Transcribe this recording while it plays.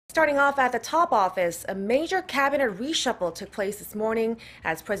Starting off at the top office, a major cabinet reshuffle took place this morning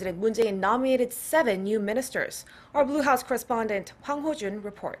as President Moon Jae-in nominated 7 new ministers. Our Blue House correspondent Hwang Hojun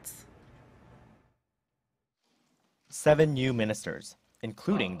reports. 7 new ministers,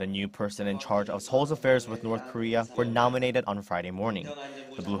 including the new person in charge of Seoul's affairs with North Korea, were nominated on Friday morning.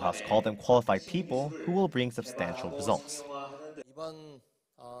 The Blue House called them qualified people who will bring substantial results.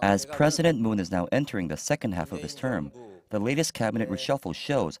 As President Moon is now entering the second half of his term, the latest cabinet reshuffle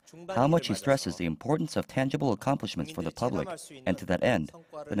shows how much he stresses the importance of tangible accomplishments for the public, and to that end,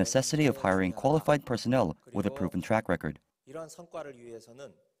 the necessity of hiring qualified personnel with a proven track record.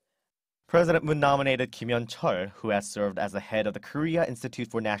 President Moon nominated Kim Yeon-chul, who has served as the head of the Korea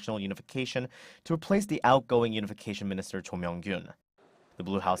Institute for National Unification, to replace the outgoing Unification Minister Cho Myoung-gyon. The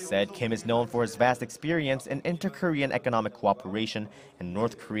Blue House said Kim is known for his vast experience in inter-Korean economic cooperation and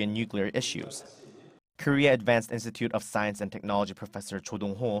North Korean nuclear issues. Korea Advanced Institute of Science and Technology Professor Cho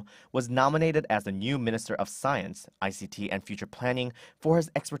Dong-ho was nominated as the new Minister of Science, ICT and Future Planning for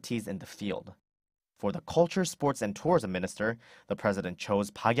his expertise in the field. For the Culture, Sports and Tourism Minister, the president chose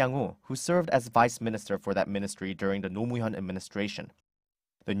Park Yang-woo, who served as vice minister for that ministry during the Roh Moo-hyun administration.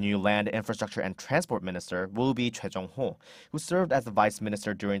 The new Land, Infrastructure and Transport Minister will be Choi Jong-ho, who served as the vice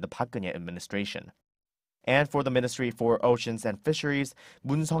minister during the Park Geun-hye administration. And for the Ministry for Oceans and Fisheries,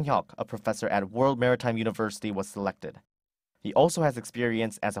 Moon Sung-hyuk, a professor at World Maritime University, was selected. He also has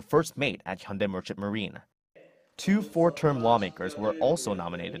experience as a first mate at Hyundai Merchant Marine. 2 four-term lawmakers were also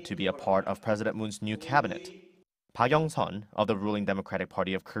nominated to be a part of President Moon's new cabinet. Park Young-sun, of the ruling Democratic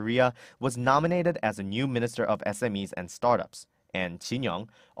Party of Korea, was nominated as a new Minister of SMEs and Startups, and Jin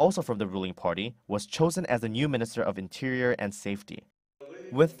Young, also from the ruling party, was chosen as the new Minister of Interior and Safety.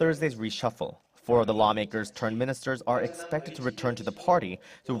 With Thursday's reshuffle, 4 of the lawmakers turned ministers are expected to return to the party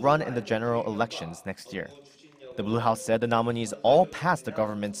to run in the general elections next year. The Blue House said the nominees all passed the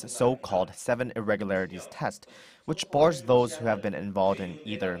government's so-called 7 irregularities test, which bars those who have been involved in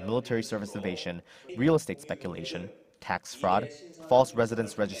either military service evasion, real estate speculation, tax fraud, false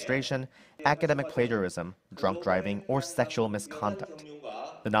residence registration, academic plagiarism, drunk driving, or sexual misconduct.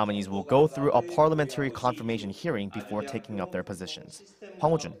 The nominees will go through a parliamentary confirmation hearing before taking up their positions.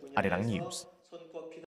 Hwang Hojun, Arirang News.